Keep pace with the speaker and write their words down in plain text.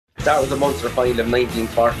That was the Munster final of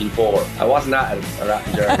 1944. I wasn't at it, or at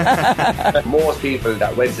the journey. Most people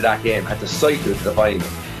that went to that game had to cycle to the final.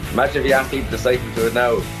 Imagine if you asked people to cycle to it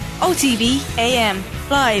now. OTB AM,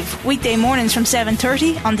 live weekday mornings from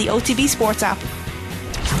 7:30 on the OTB Sports app.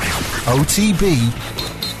 OTB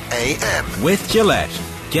AM. With Gillette.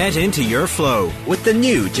 Get into your flow with the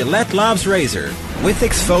new Gillette Labs Razor with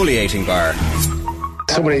exfoliating bar.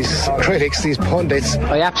 Some of these critics, these pundits,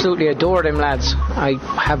 I absolutely adore them lads. I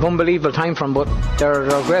have unbelievable time from them, but they're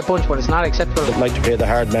a great bunch, but it's not acceptable. they like to play the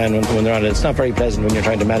hard man when they're on it. It's not very pleasant when you're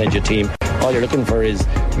trying to manage a team. All you're looking for is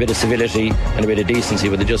a bit of civility and a bit of decency,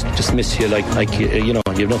 but they just miss you like you know,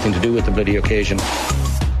 you have nothing to do with the bloody occasion.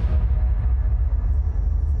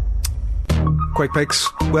 Quick picks.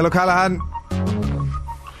 Will O'Callaghan,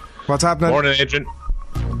 what's happening? Morning, Adrian.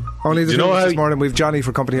 Only this morning we've Johnny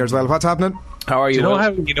for company here as well. What's happening? How are you? Do you know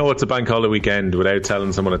how you know it's a bank holiday weekend without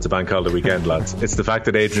telling someone it's a bank holiday weekend, lads? It's the fact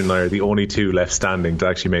that Adrian and I are the only two left standing to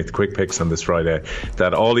actually make the quick picks on this Friday.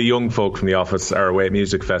 That all the young folk from the office are away at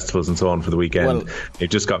music festivals and so on for the weekend. Well, they've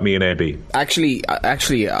just got me and AB. Actually,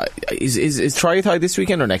 is Tri-Thai this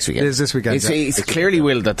weekend or next weekend? It is this weekend. It's clearly,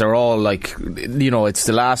 Will, that they're all like, you know, it's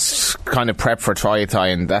the last kind of prep for Tri-Thai,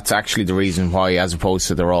 and that's actually the reason why, as opposed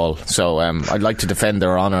to they're all. So I'd like to defend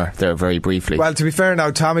their honour there very briefly. Well, to be fair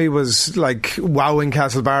now, Tommy was like wowing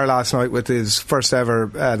Castlebar last night with his first ever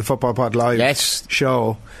the Football Pod Live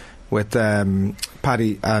show with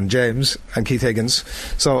Paddy and James and Keith Higgins.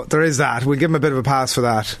 So there is that. We'll give him a bit of a pass for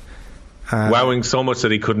that. Wowing so much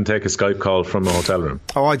that he couldn't take a Skype call from a hotel room.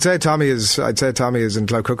 Oh, I'd say Tommy is in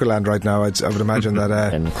Clough-Cuckooland right now. I would imagine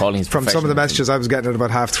that from some of the messages I was getting at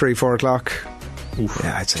about 3:30, 4 o'clock. Oof.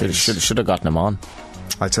 Yeah, I'd say should have gotten him on.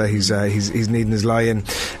 I'd say he's needing his lie-in.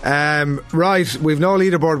 Right, we've no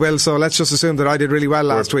leaderboard, Will, so let's just assume that I did really well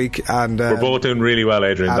last week. And we're both doing really well,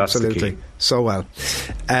 Adrian. Absolutely. That's the key. So well.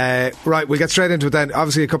 Right, we'll get straight into it then.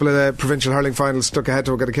 Obviously, a couple of the provincial hurling finals stuck ahead.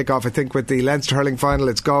 We're going to kick off, I think, with the Leinster hurling final.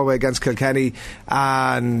 It's Galway against Kilkenny,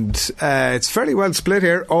 and it's fairly well split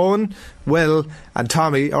here. Owen, Will and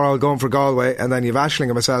Tommy are all going for Galway, and then you've Aisling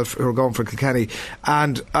and myself who are going for Kilkenny.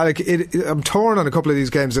 And I'm torn on a couple of these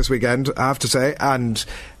games this weekend, I have to say, and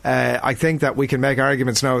I think that we can make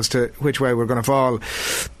arguments now as to which way we're going to fall,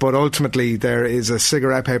 but ultimately there is a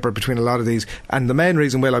cigarette paper between a lot of these. And the main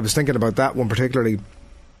reason, Will, I was thinking about that one particularly,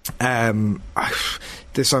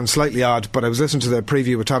 this sounds slightly odd, but I was listening to the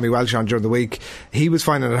preview with Tommy Welsh on during the week. He was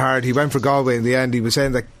finding it hard. He went for Galway in the end. He was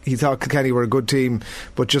saying that he thought Kilkenny were a good team,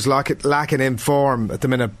 but just lacking in form at the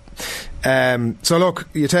minute. So look,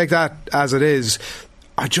 you take that as it is.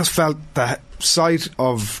 I just felt the sight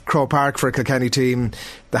of Croke Park for a Kilkenny team,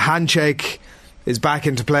 the handshake is back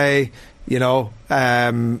into play, you know.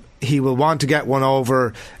 He will want to get one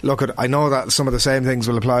over. Look, I know that some of the same things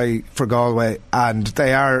will apply for Galway, and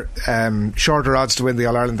they are shorter odds to win the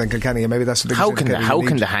All-Ireland than Kilkenny, and maybe that's the biggest indicator. How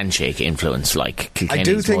can the handshake influence like Kilkenny's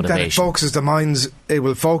I do think motivation? that it focuses the minds. It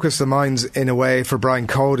will focus the minds in a way for Brian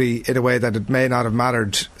Cody, in a way that it may not have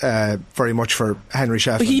mattered very much for Henry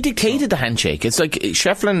Shefflin. But he dictated the handshake. It's like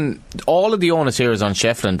Shefflin, all of the onus here is on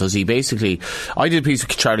Shefflin. Does he basically... I did a piece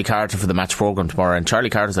with Charlie Carter for the match programme tomorrow, and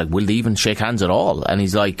Charlie Carter's like, will they even shake hands at all? And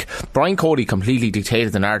he's like, Brian Cody completely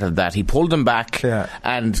dictated the narrative of that. He pulled him back,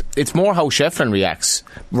 and it's more how Shefflin reacts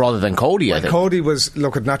rather than Cody, I think. Cody was,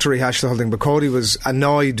 look, not to rehash the whole thing, but Cody was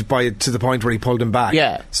annoyed by it to the point where he pulled him back.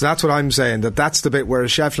 Yeah. So that's what I'm saying, that's the bit where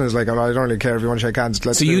Shefflin is like, oh, I don't really care if you want to shake hands.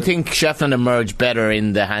 So you think Shefflin emerged better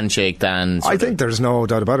in the handshake than... I think there's no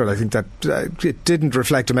doubt about it. I think that it didn't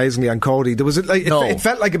reflect amazingly on Cody. There was it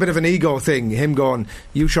felt like a bit of an ego thing, him going,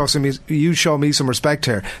 you show me some respect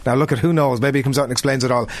here. Now look at, who knows, maybe he comes out and explains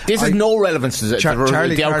it all. This has no relevance to the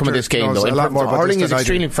outcome of this game, though. Hurling is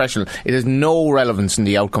extremely professional. It has no relevance in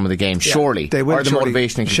the outcome of the game, surely. They will, or the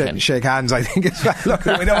motivation in Kilkenny. Shake hands, I think, as well. Look,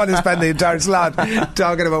 we don't want to spend the entire slot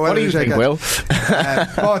talking about whether you think, Will?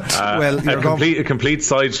 A complete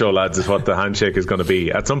sideshow, lads, is what the handshake is going to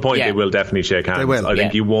be. At some point they will definitely shake hands. They will. I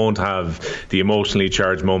think you won't have the emotionally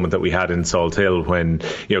charged moment that we had in Salt Hill when,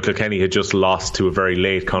 you know, Kilkenny had just lost to a very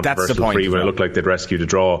late controversial free when it looked like they'd rescued a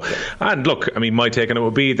draw. And look, I mean, my take on it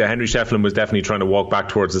would be that Henry Shefflin was definitely trying to walk back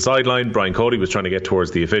towards the sideline. Brian Cody was trying to get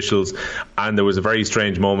towards the officials, and there was a very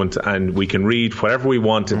strange moment, and we can read whatever we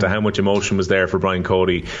want into how much emotion was there for Brian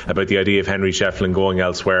Cody about the idea of Henry Shefflin going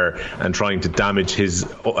elsewhere and trying to damage his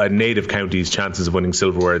native county's chances of winning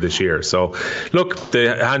silverware this year. So look,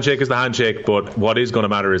 the handshake is the handshake, but what is going to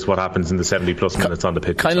matter is what happens in the 70 plus minutes on the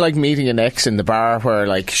pitch. Kind of like meeting an ex in the bar where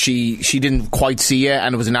like she didn't quite see you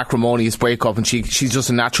and it was an acrimonious breakup, and she's just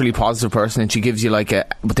a naturally positive person, and she gives you like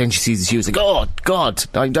but then she sees you, it's like, oh God,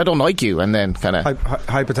 I don't like you, and then kind of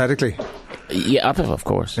hypothetically Yeah, of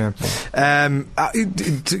course. Yeah.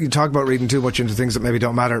 You talk about reading too much into things that maybe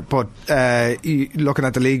don't matter, but looking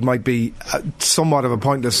at the league might be somewhat of a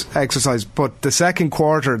pointless exercise. But the second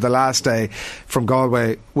quarter, the last day from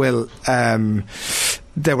Galway,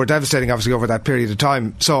 they were devastating, obviously, over that period of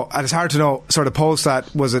time. So, and it's hard to know, sort of post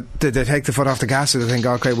that, did they take the foot off the gas? Did they think,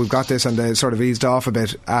 okay, we've got this, and they sort of eased off a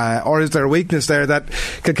bit? Or is there a weakness there that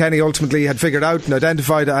Kilkenny ultimately had figured out and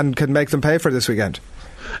identified and can make them pay for this weekend?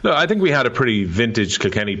 No, I think we had a pretty vintage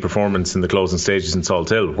Kilkenny performance in the closing stages in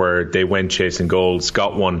Salthill, where they went chasing goals,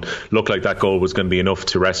 got one, looked like that goal was going to be enough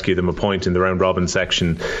to rescue them a point in the round robin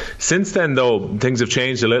section. Since then, though, things have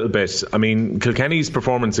changed a little bit. I mean, Kilkenny's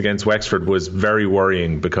performance against Wexford was very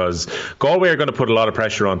worrying, because Galway are going to put a lot of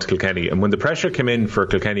pressure onto Kilkenny, and when the pressure came in for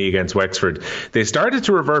Kilkenny against Wexford, they started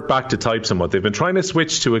to revert back to type somewhat. They've been trying to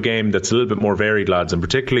switch to a game that's a little bit more varied, lads, and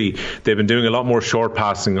particularly they've been doing a lot more short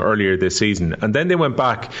passing earlier this season, and then they went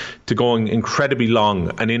back to going incredibly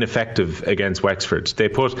long and ineffective against Wexford. They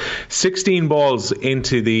put 16 balls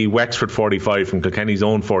into the Wexford 45 from Kilkenny's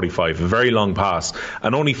own 45, a very long pass,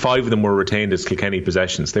 and only 5 of them were retained as Kilkenny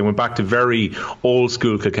possessions. They went back to very old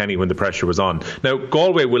school Kilkenny when the pressure was on. Now,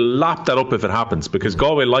 Galway will lap that up if it happens, because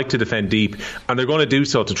Galway like to defend deep, and they're going to do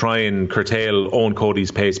so to try and curtail Owen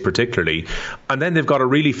Cody's pace particularly. And then they've got a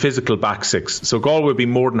really physical back six, so Galway will be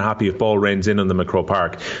more than happy if ball rains in on them at Croke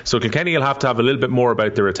Park. So Kilkenny will have to have a little bit more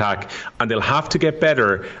about their attack, and they'll have to get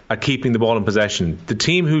better at keeping the ball in possession. The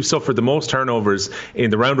team who suffered the most turnovers in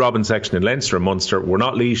the round robin section in Leinster and Munster were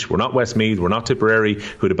not Laois, were not Westmeath, were not Tipperary,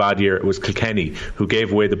 who had a bad year. It was Kilkenny who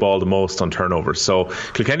gave away the ball the most on turnovers. So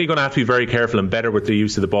Kilkenny are going to have to be very careful and better with their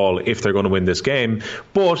use of the ball if they're going to win this game.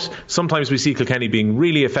 But sometimes we see Kilkenny being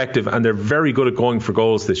really effective, and they're very good at going for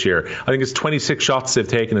goals this year. I think it's 26 shots they've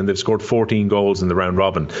taken, and they've scored 14 goals in the round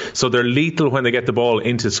robin. So they're lethal when they get the ball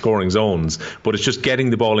into scoring zones, but it's just getting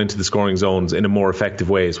the ball into the scoring zones in a more effective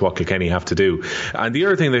way is what Kilkenny have to do. And the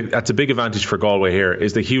other thing that's a big advantage for Galway here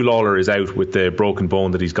is that Hugh Lawler is out with the broken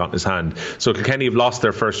bone that he's got in his hand. So Kilkenny have lost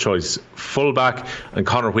their first choice fullback, and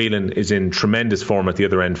Conor Whelan is in tremendous form at the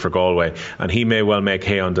other end for Galway, and he may well make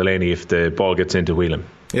hay on Delaney if the ball gets into Whelan.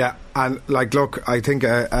 Yeah, and look, I think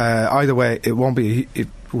either way it won't be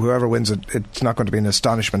whoever wins it, it's not going to be an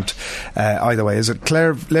astonishment either way. Is it?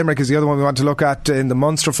 Clare Limerick is the other one we want to look at in the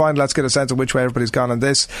Munster final. Let's get a sense of which way everybody's gone on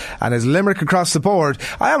this. And is Limerick across the board?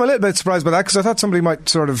 I am a little bit surprised by that, because I thought somebody might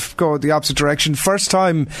sort of go the opposite direction. First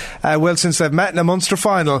time, since they've met in a Munster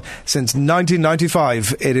final since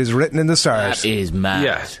 1995. It is written in the stars. That is mad.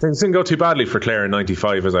 Yeah, things didn't go too badly for Clare in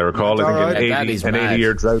 95, as I recall. I think an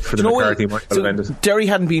 80-year drought for the McCarthy might have ended. Derry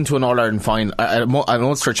hadn't been to an All-Ireland final, an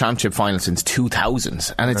Ulster Championship final since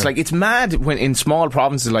 2000. And it's like, it's mad when in small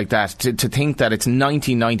provinces like that to think that it's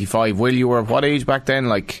 1995. Will, you were what age back then?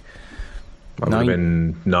 Like, I would have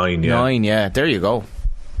been 9, yeah. 9, yeah. There you go.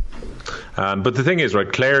 But the thing is,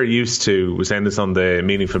 right, Clare used to, was saying this on the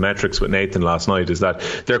Meaningful Metrics with Nathan last night, is that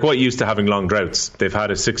they're quite used to having long droughts. They've had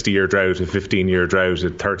a 60-year drought, a 15-year drought, a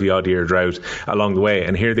 30-odd-year drought along the way,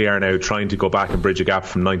 and here they are now trying to go back and bridge a gap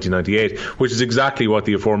from 1998, which is exactly what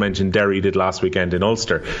the aforementioned Derry did last weekend in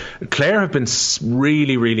Ulster. Clare have been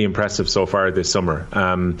really, really impressive so far this summer.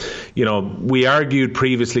 We argued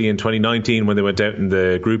previously in 2019 when they went out in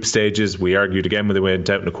the group stages, we argued again when they went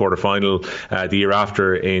out in the quarter-final the year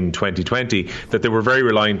after in 2020, that they were very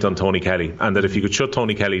reliant on Tony Kelly, and that if you could shut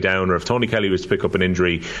Tony Kelly down, or if Tony Kelly was to pick up an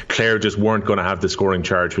injury, Clare just weren't going to have the scoring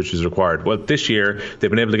charge which was required. Well, this year they've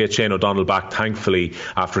been able to get Shane O'Donnell back, thankfully,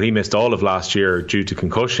 after he missed all of last year due to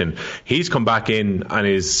concussion. He's come back in and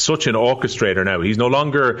is such an orchestrator now. He's no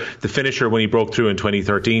longer the finisher when he broke through in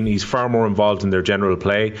 2013. He's far more involved in their general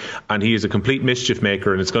play, and he is a complete mischief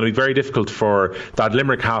maker, and it's going to be very difficult for that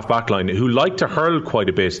Limerick half back line, who like to hurl quite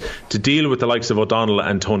a bit, to deal with the likes of O'Donnell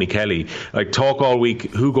and Tony Kelly. Like, talk all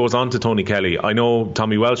week, who goes on to Tony Kelly? I know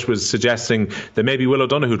Tommy Welsh was suggesting that maybe Will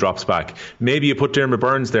O'Donoghue drops back. Maybe you put Dermot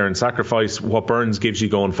Burns there and sacrifice what Burns gives you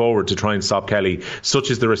going forward to try and stop Kelly.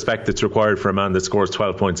 Such is the respect that's required for a man that scores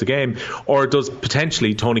 12 points a game. Or does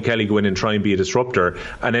potentially Tony Kelly go in and try and be a disruptor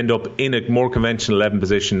and end up in a more conventional 11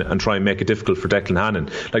 position and try and make it difficult for Declan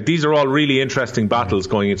Hannon? Like, these are all really interesting battles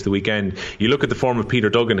going into the weekend. You look at the form of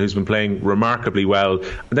Peter Duggan, who's been playing remarkably well,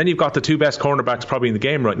 and then you've got the two best cornerbacks probably in the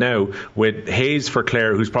game right now, with Hayes for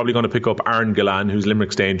Clare, who's probably going to pick up Aaron Gillan, who's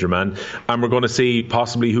Limerick's danger man, and we're going to see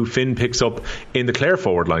possibly who Finn picks up in the Clare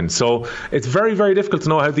forward line. So it's very, very difficult to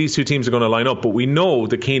know how these two teams are going to line up, but we know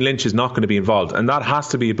that Cian Lynch is not going to be involved, and that has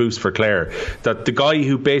to be a boost for Clare. That the guy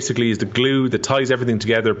who basically is the glue that ties everything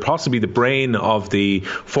together, possibly the brain of the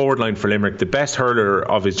forward line for Limerick, the best hurler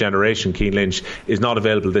of his generation, Cian Lynch, is not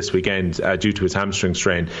available this weekend due to his hamstring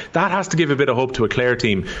strain. That has to give a bit of hope to a Clare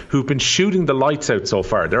team who've been shooting the lights out so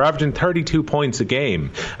far. They're averaging 32 points a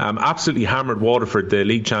game, absolutely hammered Waterford, the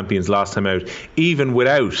league champions, last time out, even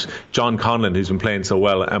without John Conlon, who's been playing so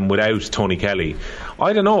well, and without Tony Kelly.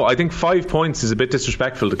 I don't know, I think 5 points is a bit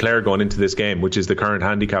disrespectful to Clare going into this game, which is the current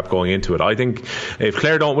handicap going into it. I think if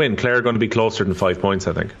Clare don't win, Clare are going to be closer than 5 points,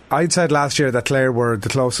 I think. I'd said last year that Clare were the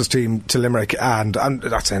closest team to Limerick, and I'm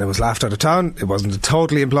not saying it was laughed out of town. It wasn't a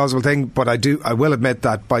totally implausible thing, but I will admit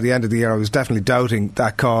that by the end of the year I was definitely doubting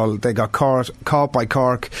that call. They got caught by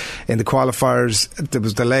Cork in the qualifiers. There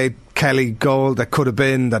was delayed Kelly goal that could have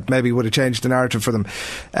been, that maybe would have changed the narrative for them,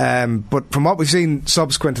 but from what we've seen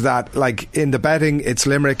subsequent to that, like in the betting, it's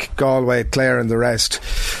Limerick, Galway, Clare and the rest.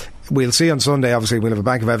 We'll see on Sunday. Obviously we'll have a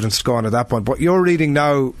bank of evidence to go on at that point. But you're reading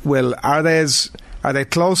now, Will, are they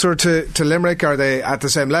closer to Limerick? Are they at the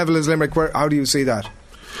same level as Limerick? How do you see that?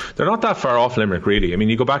 They're not that far off Limerick, really. I mean,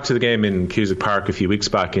 you go back to the game in Cusack Park a few weeks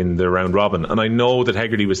back in the round robin, and I know that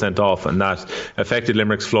Hegarty was sent off and that affected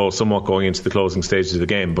Limerick's flow somewhat going into the closing stages of the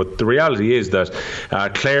game, but the reality is that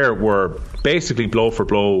Clare were basically blow for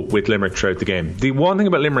blow with Limerick throughout the game. The one thing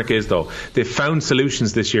about Limerick is, though, they've found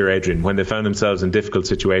solutions this year, Adrian, when they found themselves in difficult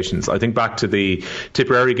situations. I think back to the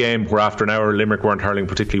Tipperary game, where after an hour Limerick weren't hurling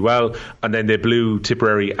particularly well, and then they blew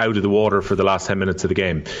Tipperary out of the water for the last 10 minutes of the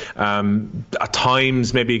game. At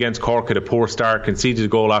times, maybe against Cork, had a poor start, conceded a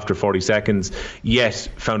goal after 40 seconds, yet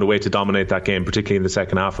found a way to dominate that game, particularly in the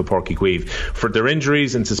second half of Páirc Uí Chaoimh. For their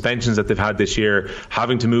injuries and suspensions that they've had this year,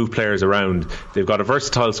 having to move players around, they've got a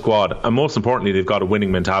versatile squad, and most importantly, they've got a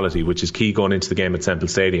winning mentality, which is key going into the game at Semple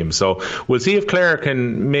Stadium. So we'll see if Clare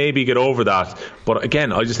can maybe get over that. But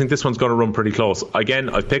again, I just think this one's going to run pretty close. Again,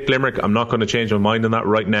 I've picked Limerick. I'm not going to change my mind on that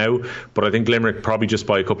right now, but I think Limerick probably just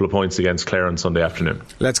by a couple of points against Clare on Sunday afternoon.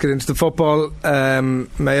 Let's get into the football.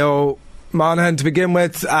 Mayo Monaghan to begin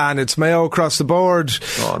with, and it's Mayo across the board.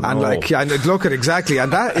 Oh, no. And look at exactly,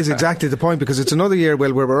 and that is exactly the point, because it's another year,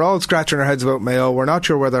 Will, where we're all scratching our heads about Mayo. We're not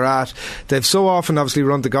sure where they're at. They've so often obviously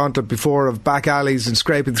run the gauntlet before of back alleys and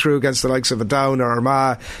scraping through against the likes of a Down or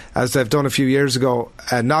Armagh, as they've done a few years ago,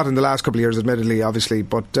 not in the last couple of years admittedly, obviously,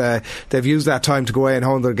 but they've used that time to go away and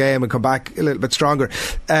hone their game and come back a little bit stronger,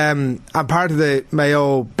 and part of the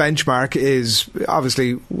Mayo benchmark is obviously,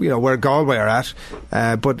 you know, where Galway are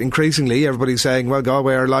at, but increasingly everybody's saying, well,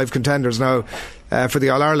 Galway are live contenders now for the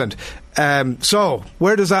All-Ireland. So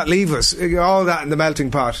where does that leave us? All that in the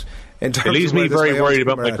melting pot. It leaves me very worried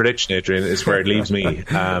about my prediction, Adrian, is where it leaves me.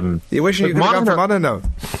 You wishing you could have gone for Monaghan now?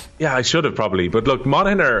 Yeah, I should have probably. But look,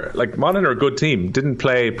 Monaghan are a good team. Didn't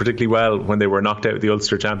play particularly well when they were knocked out of the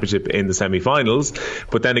Ulster Championship in the semi-finals.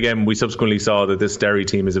 But then again, we subsequently saw that this Derry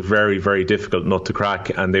team is a very, very difficult nut to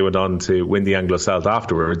crack, and they went on to win the Anglo-Celt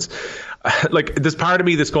afterwards. Like, there's part of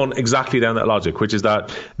me that's going exactly down that logic, which is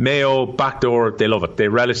that Mayo, backdoor, they love it. They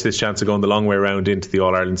relish this chance of going the long way around into the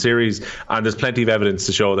All-Ireland series, and there's plenty of evidence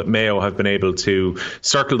to show that Mayo have been able to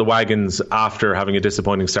circle the wagons after having a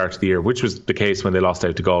disappointing start to the year, which was the case when they lost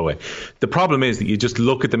out to Galway. The problem is that you just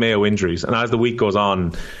look at the Mayo injuries, and as the week goes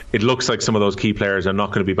on, it looks like some of those key players are not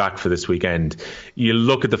going to be back for this weekend. You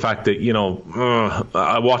look at the fact that, you know,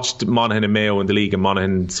 I watched Monaghan and Mayo in the league, and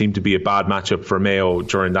Monaghan seemed to be a bad matchup for Mayo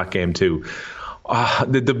during that game too.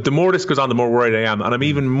 The more this goes on, the more worried I am, and I'm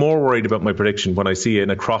even more worried about my prediction when I see an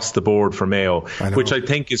across the board for Mayo, which I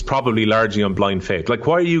think is probably largely on blind faith. Like,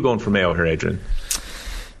 why are you going for Mayo here, Adrian?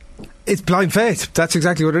 It's blind faith. That's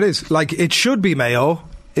exactly what it is. Like, it should be Mayo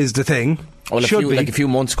is the thing. Well, a few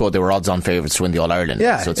months ago, they were odds-on favourites to win the All-Ireland.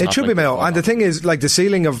 Yeah, so it should be Mayo. And the thing is, like, the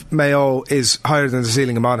ceiling of Mayo is higher than the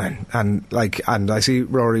ceiling of Monaghan. And I see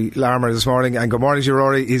Rory Larmer this morning, and good morning to you,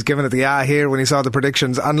 Rory. He's giving it the here when he saw the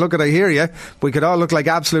predictions. And look, I hear you. We could all look like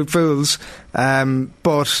absolute fools.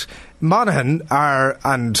 But Monaghan are,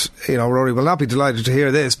 and you know, Rory will not be delighted to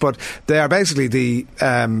hear this, but they are basically the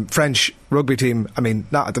French rugby team. I mean,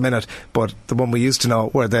 not at the minute, but the one we used to know,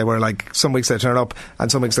 where they were like, some weeks they turn up and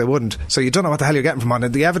some weeks they wouldn't. So you don't know what the hell you're getting from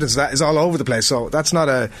Monaghan. The evidence of that is all over the place. So that's not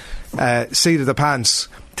a seat of the pants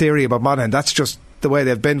theory about Monaghan. That's just the way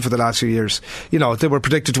they've been for the last few years. You know, they were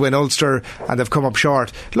predicted to win Ulster and they've come up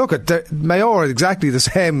short. Look at Mayo are exactly the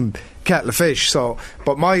same kettle of fish. So,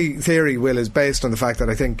 but my theory, Will, is based on the fact that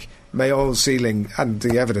I think Mayo's ceiling, and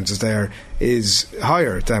the evidence is there, is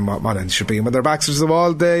higher than what Monaghan should be. And when their backs to the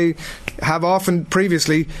wall, they have often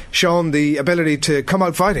previously shown the ability to come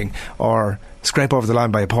out fighting or scrape over the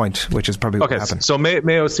line by a point, which is probably what happened. So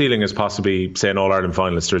Mayo's ceiling is possibly, say, an All-Ireland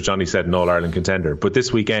finalist, or as Johnny said, an All-Ireland contender. But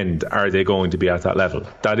this weekend, are they going to be at that level?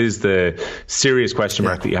 That is the serious question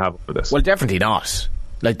mark that you have for this. Well, definitely not.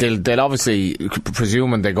 Like they'll obviously,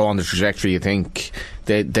 presuming they go on the trajectory, you think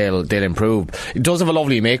they'll improve. It does have a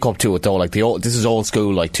lovely make-up to it, though. Like this is old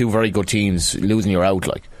school. Like two very good teams losing, you're out.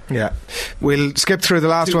 Like. Yeah, we'll skip through the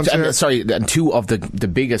last ones. And two of the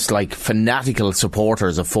biggest, like, fanatical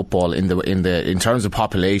supporters of football in terms of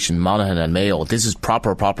population, Monaghan and Mayo. This is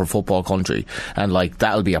proper football country, and like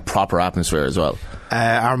that'll be a proper atmosphere as well.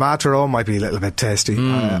 Armagh Tyrone might be a little bit tasty,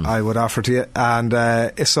 I would offer to you.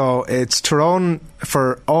 And so it's Tyrone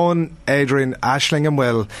for Owen, Adrian, Aisling and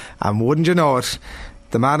Will, and wouldn't you know it,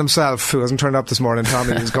 the man himself, who hasn't turned up this morning,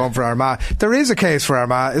 Tommy, is going for Armagh. There is a case for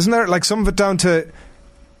Armagh, isn't there? Like some of it down to,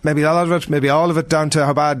 maybe a lot of it, maybe all of it down to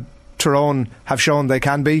how bad Tyrone have shown they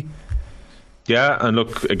can be. Yeah, and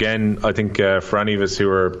look, again, I think for any of us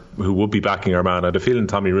who would be backing Armagh, I had a feeling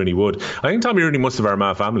Tommy Rooney would. I think Tommy Rooney must have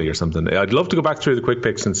Armagh family or something. I'd love to go back through the quick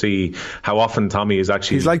picks and see how often Tommy is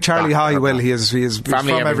actually. He's like Charlie High, Will. He's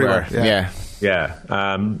family from everywhere. Yeah.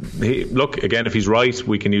 Look, again, if he's right,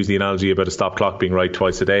 we can use the analogy about a stop clock being right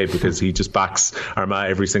twice a day, because he just backs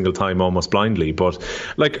Armagh every single time almost blindly. But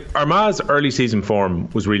like Armagh's early season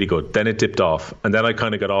form was really good, then it dipped off, and then I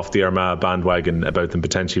kind of got off the Armagh bandwagon about them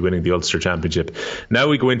potentially winning the Ulster Championship. Now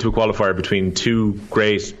we go into a qualifier between two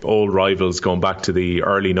great old rivals going back to the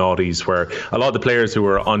early noughties, where a lot of the players who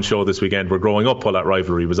were on show this weekend were growing up while that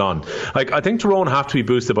rivalry was on. Like, I think Tyrone have to be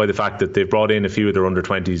boosted by the fact that they've brought in a few of their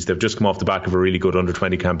under-20s. They've just come off the back of a really good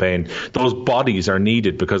under-20 campaign. Those bodies are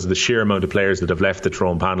needed because of the sheer amount of players that have left the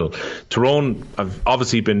Tyrone panel. Tyrone have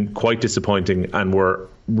obviously been quite disappointing and were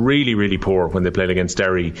really, really poor when they played against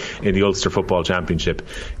Derry in the Ulster Football Championship.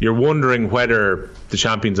 You're wondering whether the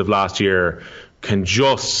champions of last year can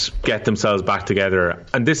just get themselves back together,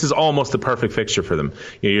 and this is almost the perfect fixture for them.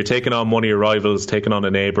 You're taking on one of your rivals, taking on a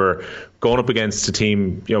neighbour, going up against a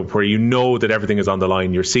team where you know that everything is on the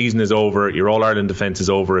line. Your season is over, your All-Ireland defence is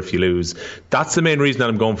over if you lose. That's the main reason that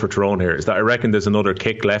I'm going for Tyrone here, is that I reckon there's another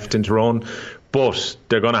kick left in Tyrone, but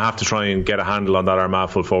they're going to have to try and get a handle on that Armagh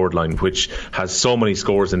full forward line, which has so many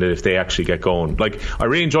scores in it if they actually get going. Like, I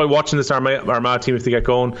really enjoy watching this Armagh team if they get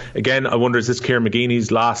going. Again, I wonder, is this Kieran McGeeney's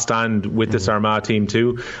last stand with this Armagh team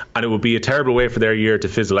too? And it would be a terrible way for their year to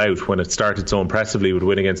fizzle out when it started so impressively with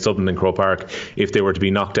winning against Dublin and Croke Park if they were to be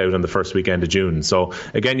knocked out on the first weekend of June. So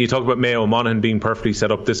again, you talk about Mayo Monaghan being perfectly set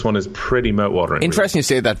up. This one is pretty mouthwatering. Interesting you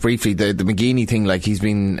say that briefly, the McGeeney thing. Like, he's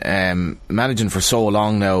been managing for so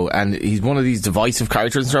long now, and he's one of these divisive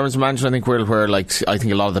characters in terms of management. I think where like, I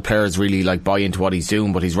think a lot of the players really like buy into what he's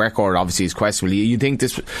doing, but his record obviously is questionable. You think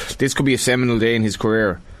this could be a seminal day in his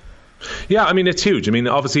career? Yeah, I mean, it's huge. I mean,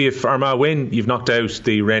 obviously, if Armagh win, you've knocked out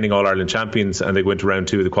the reigning All-Ireland champions and they go into round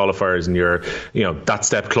 2 of the qualifiers, and you're, that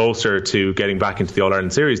step closer to getting back into the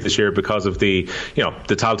All-Ireland series this year, because of the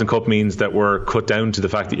Tailteann Cup means that we're cut down to the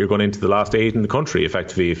fact that you're going into the last 8 in the country,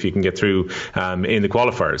 effectively, if you can get through in the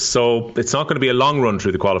qualifiers. So it's not going to be a long run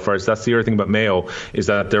through the qualifiers. That's the other thing about Mayo, is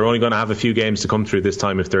that they're only going to have a few games to come through this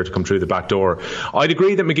time if they're to come through the back door. I'd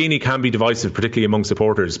agree that McGeeney can be divisive, particularly among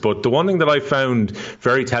supporters, but the one thing that I found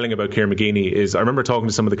very telling about Kieran McGeeney is, I remember talking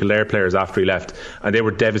to some of the Kildare players after he left, and they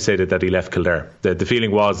were devastated that he left Kildare. The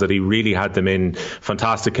feeling was that he really had them in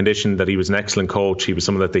fantastic condition, that he was an excellent coach, he was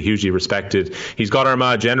someone that they hugely respected. He's got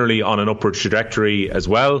Armagh generally on an upward trajectory as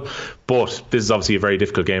well, but this is obviously a very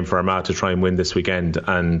difficult game for Armagh to try and win this weekend,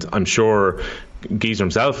 and I'm sure Geezer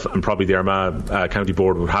himself and probably the Armagh County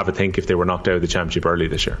Board would have a think if they were knocked out of the championship early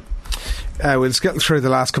this year. We'll get through the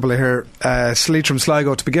last couple of here. Leitrim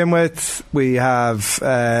Sligo to begin with. We have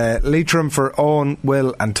Leitrim for Owen,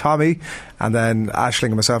 Will and Tommy, and then Aisling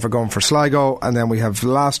and myself are going for Sligo, and then we have the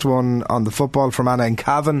last one on the football from Anna and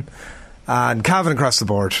Cavan. And Cavan across the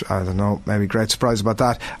board. I don't know, maybe great surprise about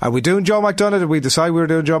that. Are we doing Joe McDonagh? Did we decide we were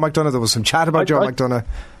doing Joe McDonagh? There was some chat about Joe McDonagh.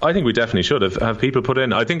 I think we definitely should have people put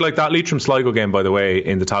in. I think like that Leitrim Sligo game, by the way,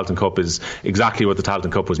 in the Tailteann Cup is exactly what the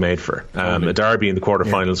Tailteann Cup was made for. A derby in the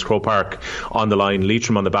quarterfinals, Croke Park on the line,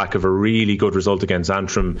 Leitrim on the back of a really good result against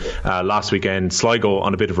Antrim last weekend, Sligo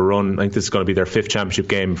on a bit of a run. I think this is going to be their 5th championship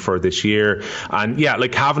game for this year. And yeah,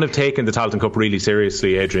 like Cavan have taken the Tailteann Cup really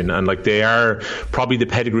seriously, Adrian, and like they are probably the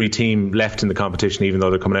pedigree team left in the competition, even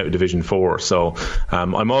though they're coming out of Division 4. So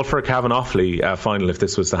I'm all for a Cavan Offaly final if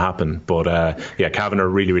this was to happen. But Cavan are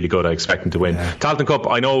really, really good. I expect them to win. Tailteann Cup,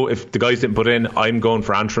 I know if the guys didn't put in, I'm going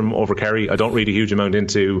for Antrim over Kerry. I don't read a huge amount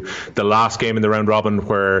into the last game in the round robin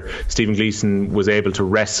where Stephen Gleeson was able to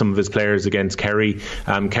rest some of his players against Kerry.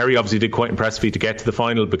 Kerry obviously did quite impressively to get to the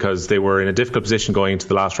final because they were in a difficult position going into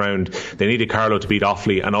the last round. They needed Carlow to beat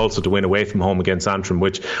Offaly and also to win away from home against Antrim,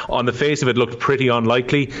 which on the face of it looked pretty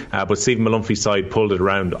unlikely, but Stephen Malumphey's side pulled it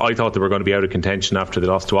around. I thought they were going to be out of contention after they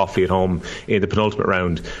lost to Offaly at home in the penultimate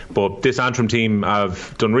round, but this Antrim team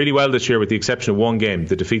have done really well this year with the exception of one game,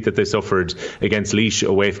 the defeat that they suffered against Laois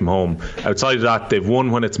away from home. Outside of that, they've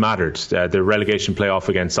won when it's mattered. The relegation playoff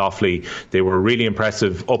against Offaly, they were really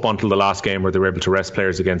impressive up until the last game where they were able to rest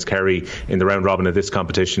players against Kerry in the round robin of this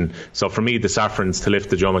competition. So for me, the Saffrons to lift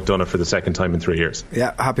the Joe McDonagh for the second time in 3 years.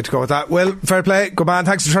 Yeah, happy to go with that. Will, fair play, good man,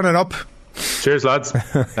 thanks for turning up. Cheers, lads.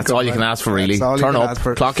 That's all you can ask for, really. Turn up,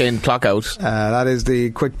 clock in, clock out. That is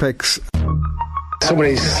the quick picks. Some of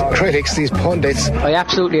these critics, these pundits, I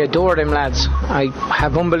absolutely adore them lads. I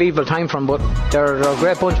have unbelievable time for them, but they're a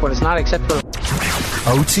great bunch, but it's not acceptable.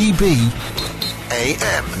 OTB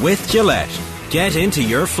AM with Gillette. Get into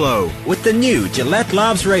your flow with the new Gillette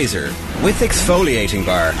Labs Razor with exfoliating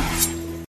bar.